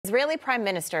Israeli Prime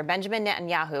Minister Benjamin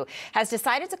Netanyahu has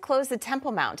decided to close the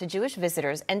Temple Mount to Jewish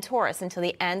visitors and tourists until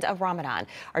the end of Ramadan.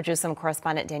 Our Jerusalem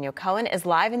correspondent Daniel Cohen is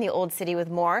live in the Old City with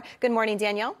more. Good morning,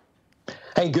 Daniel.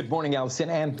 Hey, good morning, Allison,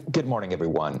 and good morning,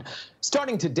 everyone.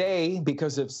 Starting today,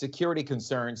 because of security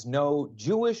concerns, no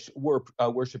Jewish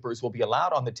worshippers will be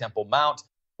allowed on the Temple Mount,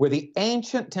 where the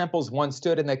ancient temples once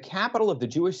stood in the capital of the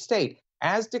Jewish state,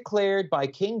 as declared by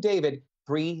King David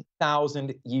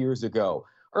 3,000 years ago.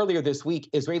 Earlier this week,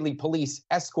 Israeli police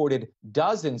escorted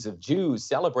dozens of Jews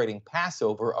celebrating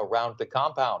Passover around the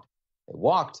compound. They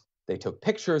walked, they took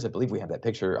pictures. I believe we have that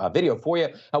video for you.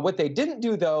 What they didn't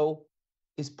do, though,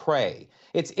 is pray.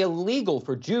 It's illegal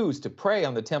for Jews to pray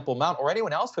on the Temple Mount, or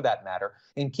anyone else for that matter,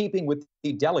 in keeping with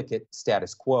the delicate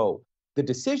status quo. The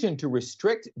decision to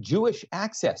restrict Jewish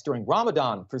access during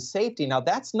Ramadan for safety, now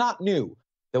that's not new,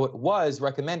 though it was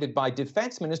recommended by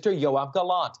Defense Minister Yoav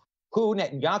Gallant, who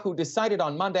Netanyahu decided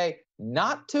on Monday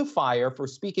not to fire for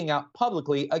speaking out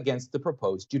publicly against the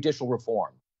proposed judicial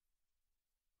reform.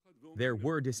 There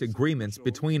were disagreements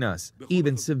between us,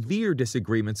 even severe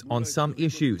disagreements on some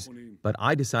issues, but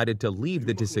I decided to leave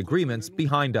the disagreements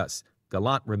behind us.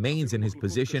 Gallant remains in his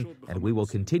position, and we will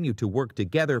continue to work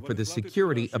together for the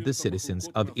security of the citizens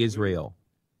of Israel.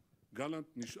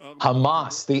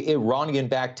 Hamas, the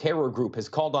Iranian-backed terror group, has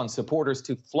called on supporters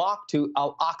to flock to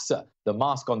Al-Aqsa, the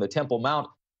mosque on the Temple Mount,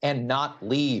 and not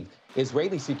leave.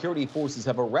 Israeli security forces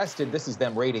have arrested, this is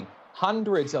them raiding,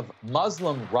 hundreds of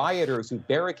Muslim rioters who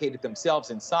barricaded themselves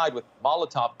inside with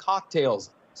Molotov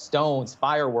cocktails, stones,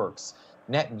 fireworks.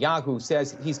 Netanyahu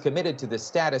says he's committed to the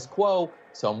status quo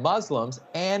so Muslims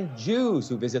and Jews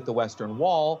who visit the Western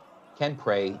Wall can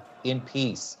pray in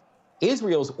peace.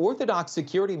 Israel's Orthodox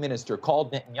security minister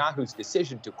called Netanyahu's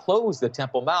decision to close the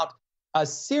Temple Mount a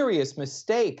serious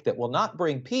mistake that will not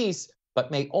bring peace,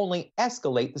 but may only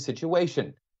escalate the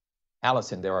situation.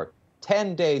 Allison, there are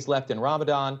 10 days left in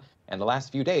Ramadan, and the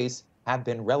last few days have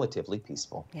been relatively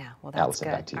peaceful. Yeah, well, that's Allison,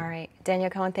 good. back to you. All right.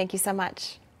 Daniel Cohen, thank you so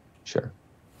much. Sure.